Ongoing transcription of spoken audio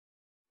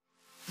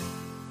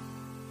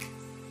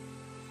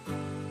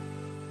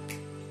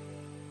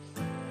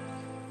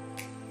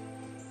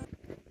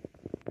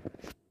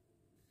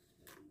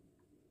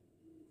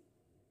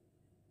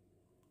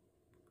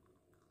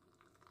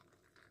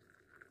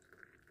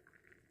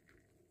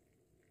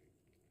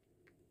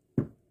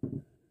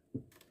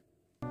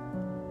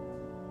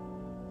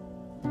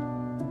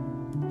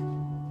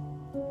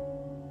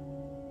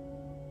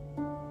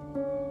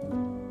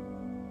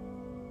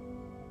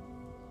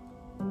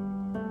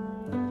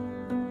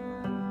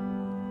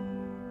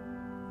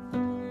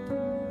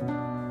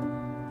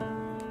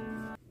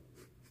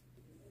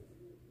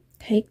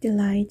Take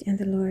delight in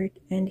the Lord,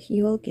 and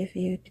He will give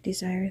you the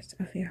desires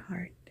of your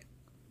heart.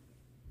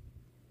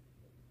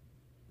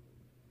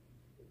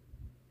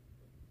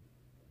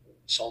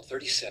 Psalm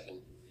 37,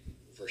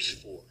 verse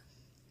 4.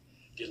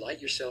 Delight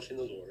yourself in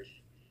the Lord,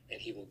 and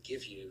He will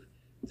give you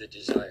the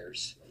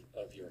desires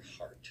of your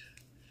heart.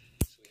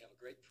 So we have a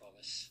great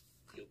promise.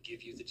 He'll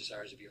give you the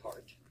desires of your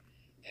heart.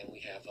 And we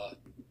have a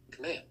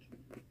command.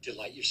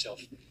 Delight yourself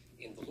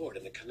in the Lord.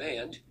 And the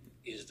command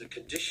is the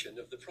condition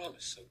of the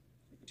promise. So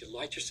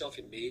delight yourself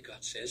in me,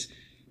 God says,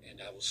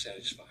 and I will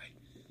satisfy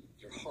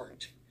your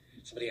heart.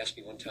 Somebody asked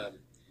me one time,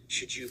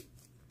 should you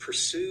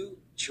pursue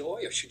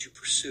joy or should you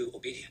pursue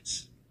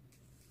obedience?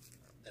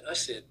 And I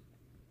said,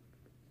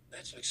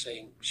 that's like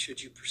saying,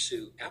 should you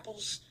pursue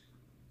apples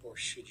or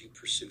should you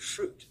pursue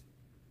fruit?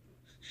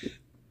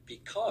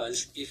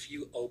 Because if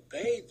you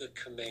obey the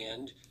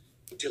command,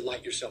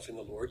 delight yourself in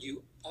the Lord,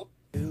 you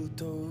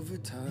built over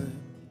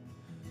time.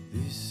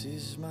 This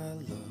is my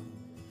love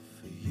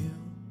for you.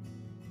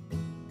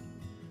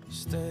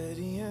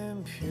 Steady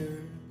and pure,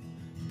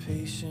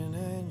 patient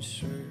and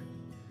sure.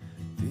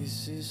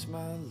 This is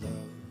my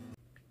love.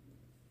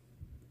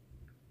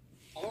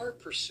 Are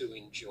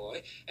pursuing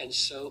joy, and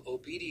so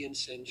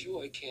obedience and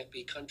joy can't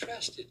be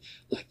contrasted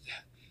like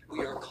that.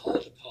 We are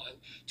called upon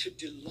to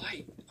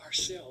delight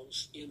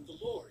ourselves in the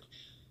Lord.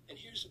 And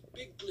here's a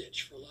big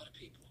glitch for a lot of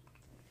people.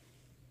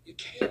 You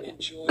can't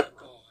enjoy a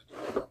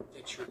God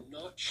that you're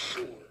not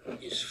sure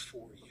is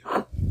for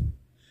you.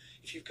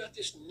 If you've got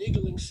this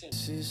niggling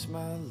sense, this is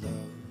my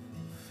love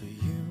for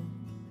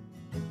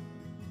you.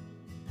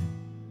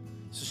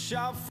 So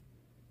shout,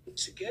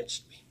 it's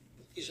against me.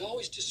 He's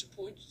always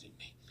disappointed in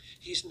me.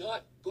 He's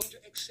not going to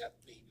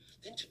accept me.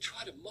 Then to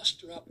try to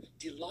muster up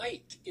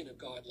delight in a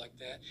God like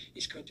that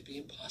is going to be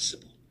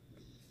impossible.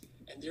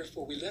 And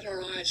therefore we let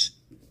our eyes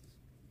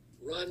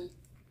run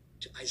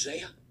to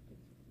Isaiah,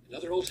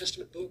 another Old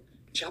Testament book,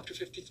 chapter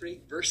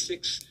 53, verse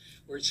 6,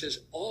 where it says,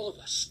 all of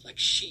us, like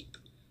sheep,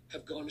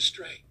 have gone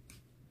astray.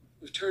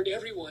 We've turned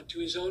everyone to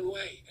his own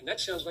way. And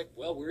that sounds like,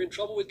 well, we're in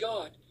trouble with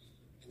God.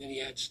 And then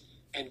he adds,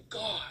 and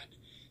God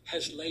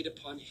has laid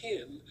upon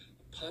him,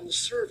 upon the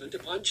servant,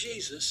 upon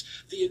Jesus,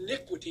 the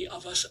iniquity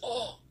of us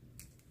all.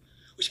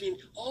 Which means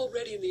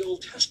already in the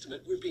Old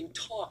Testament, we're being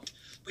taught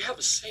we have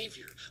a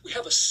Savior, we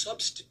have a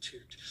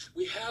substitute,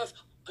 we have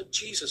a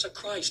Jesus, a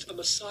Christ, a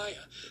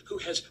Messiah who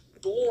has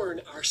borne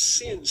our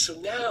sins. So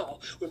now,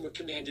 when we're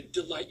commanded,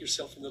 delight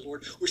yourself in the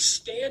Lord, we're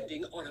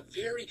standing on a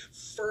very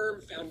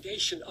firm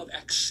foundation of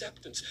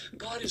acceptance.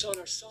 God is on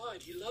our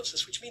side. He loves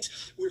us, which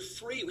means we're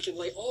free. We can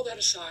lay all that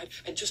aside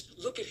and just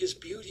look at his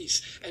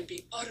beauties and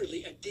be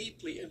utterly and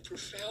deeply and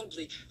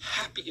profoundly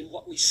happy in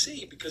what we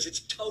see because it's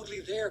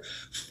totally there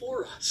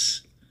for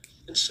us.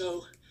 And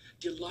so,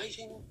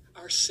 delighting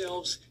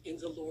ourselves in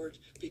the Lord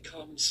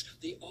becomes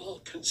the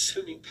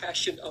all-consuming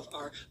passion of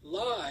our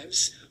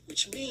lives,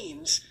 which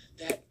means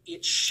that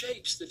it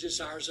shapes the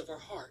desires of our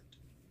heart.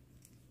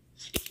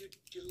 If you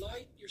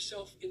delight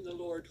yourself in the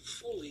Lord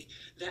fully,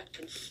 that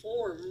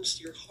conforms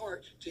your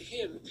heart to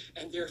him,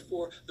 and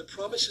therefore the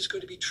promise is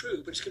going to be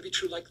true, but it's going to be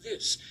true like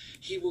this.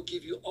 He will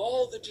give you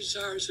all the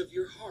desires of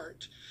your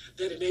heart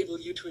that enable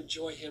you to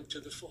enjoy him to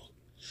the full.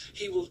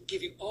 He will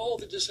give you all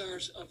the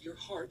desires of your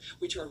heart,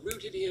 which are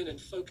rooted in and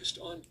focused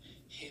on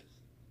him.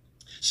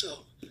 So,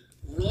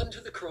 run to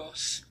the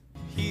cross.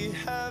 Hear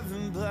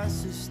heaven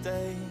bless this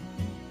day.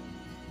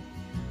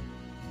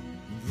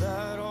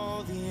 Let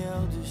all the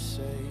elders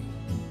say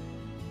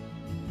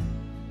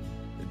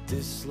that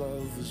this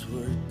love was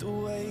worth the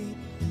wait.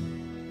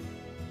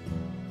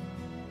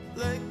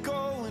 Let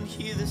go and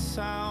hear the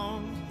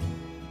sound.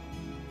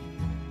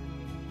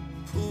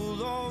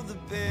 Pull all the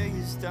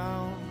barriers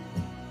down.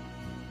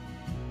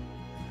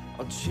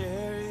 I'll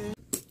cherish.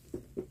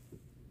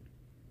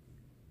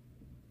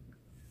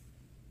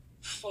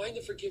 Find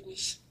the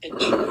forgiveness,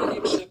 enjoy the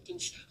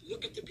acceptance,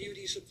 look at the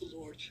beauties of the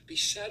Lord, be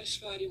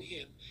satisfied in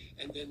him,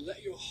 and then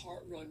let your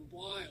heart run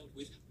wild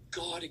with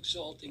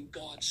God-exalting,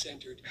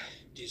 God-centered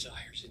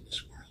desires in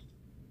this world.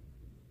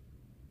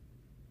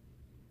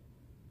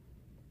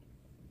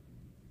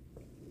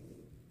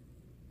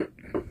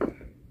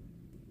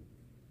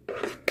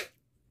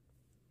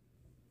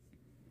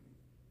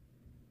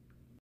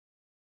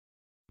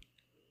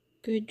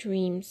 Good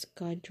dreams,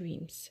 God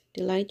dreams.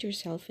 Delight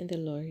yourself in the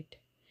Lord.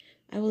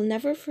 I will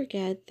never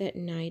forget that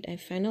night I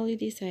finally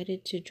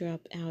decided to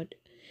drop out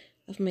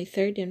of my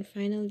third and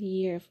final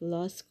year of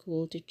law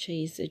school to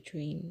chase a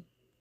dream.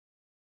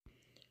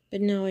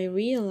 But now I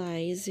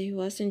realize he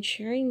wasn't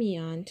cheering me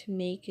on to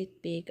make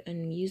it big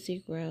on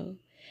Music Row.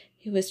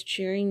 He was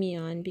cheering me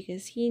on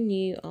because he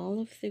knew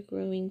all of the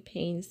growing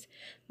pains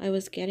I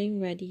was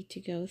getting ready to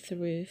go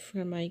through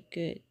for my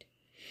good.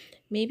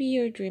 Maybe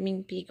you're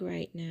dreaming big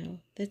right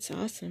now. That's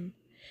awesome.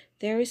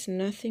 There is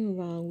nothing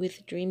wrong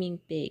with dreaming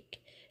big.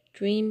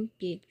 Dream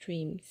big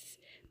dreams.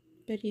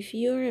 But if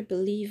you are a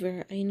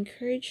believer, I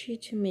encourage you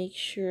to make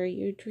sure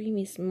your dream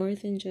is more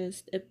than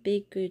just a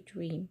big good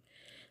dream.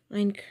 I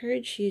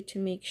encourage you to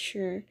make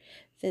sure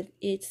that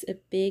it's a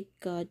big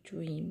God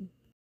dream.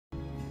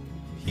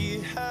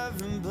 Hear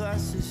heaven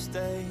bless this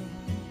day.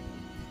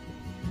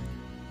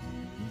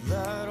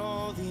 Let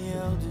all the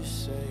elders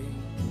say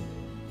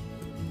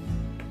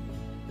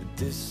that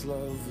this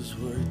love was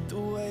worth the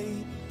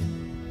wait.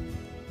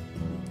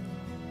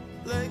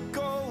 Let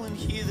go and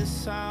hear the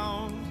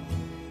sound.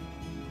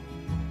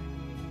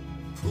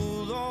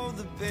 Pull all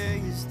the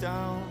barriers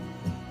down.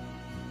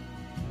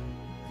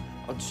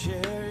 I'll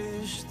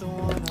cherish the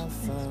one I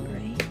found. Let's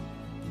pray.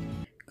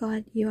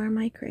 God, you are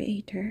my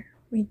creator,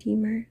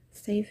 redeemer,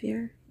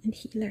 savior, and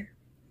healer.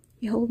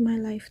 You hold my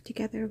life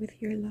together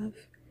with your love.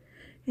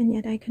 And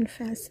yet I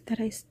confess that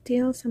I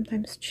still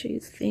sometimes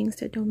choose things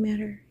that don't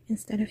matter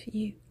instead of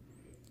you.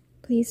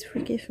 Please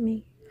forgive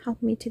me.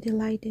 Help me to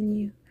delight in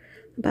you.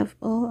 Above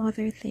all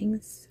other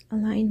things,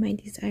 align my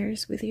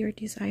desires with your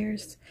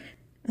desires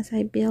as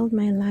I build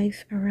my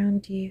life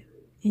around you.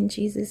 In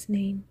Jesus'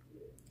 name,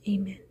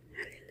 amen.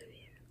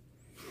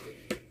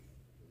 Hallelujah.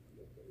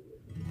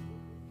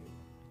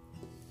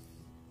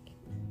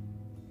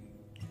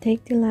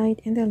 Take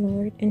delight in the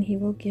Lord, and he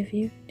will give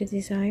you the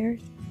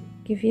desires,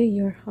 give you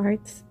your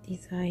heart's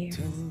desires.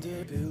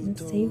 And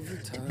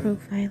save to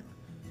profile.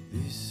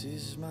 This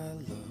is my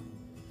love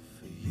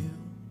for you.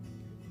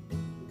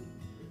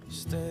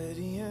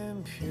 Steady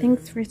and pure.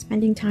 Thanks for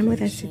spending time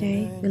with us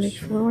today. We look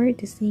forward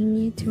to seeing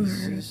you tomorrow.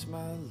 This is my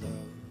love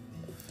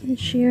for And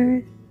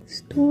share the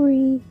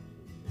story.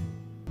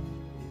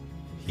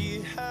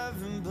 Hear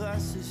heaven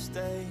bless this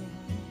day.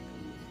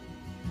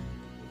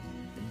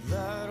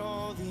 Let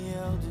all the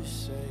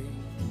elders say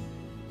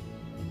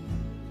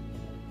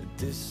that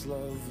this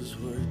love was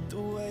worth the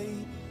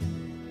wait.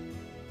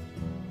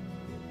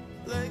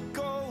 Let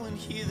go and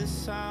hear the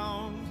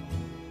sound.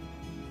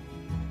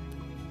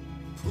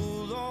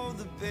 Pull all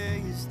the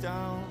barriers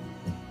down.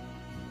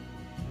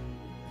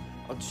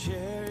 I'll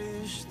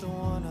cherish the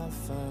one I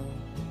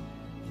found.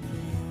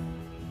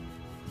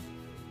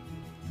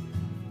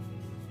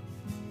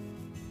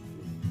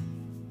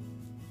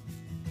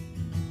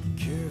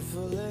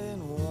 Careful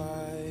and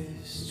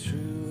wise, true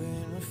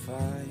and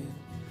refined.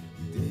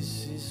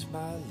 This is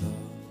my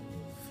love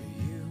for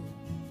you.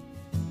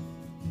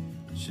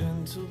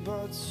 Gentle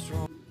but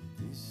strong.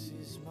 This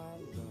is my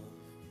love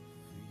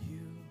for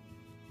you.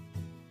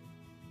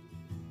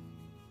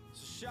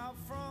 So shout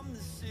from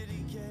the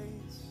city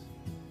gates.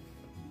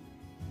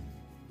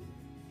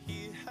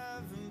 Hear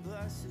heaven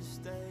bless this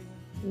day.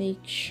 Make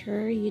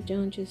sure you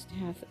don't just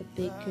have a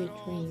big good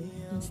dream.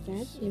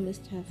 Instead, you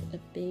must have a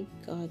big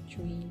God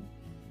dream.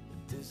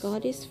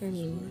 God is for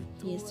me.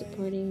 He is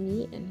supporting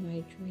me and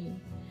my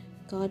dream.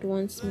 God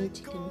wants me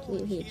to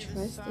completely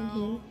trust in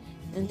Him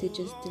and to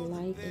just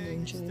delight and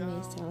enjoy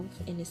myself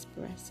in His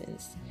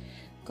presence.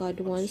 God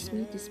wants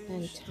me to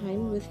spend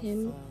time with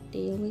Him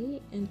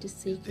daily and to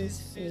seek His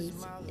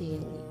face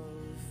daily.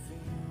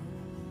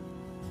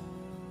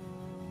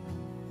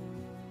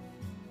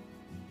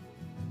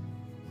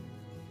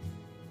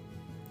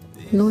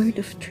 Lord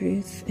of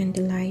truth and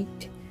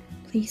delight,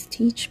 please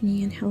teach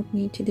me and help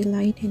me to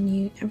delight in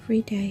you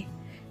every day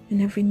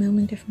and every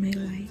moment of my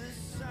life.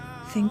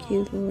 Thank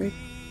you, Lord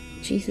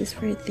Jesus,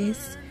 for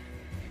this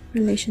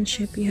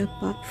relationship you have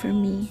bought for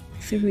me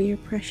through your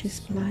precious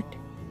blood.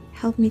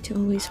 Help me to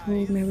always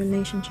hold my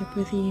relationship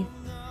with you,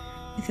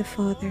 with the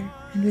Father,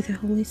 and with the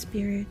Holy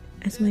Spirit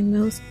as my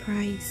most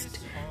prized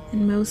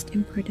and most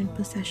important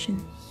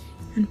possession.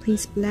 And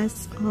please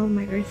bless all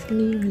my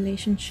earthly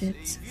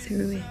relationships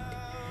through it.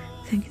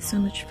 Thank you so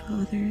much,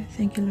 Father.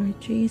 Thank you,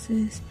 Lord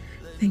Jesus.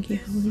 Thank you,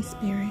 Holy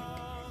Spirit.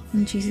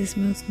 In Jesus'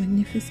 most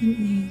magnificent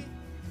name,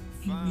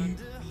 amen.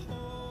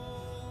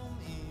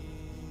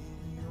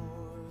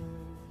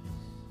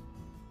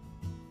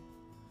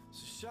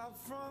 So shout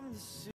from the city.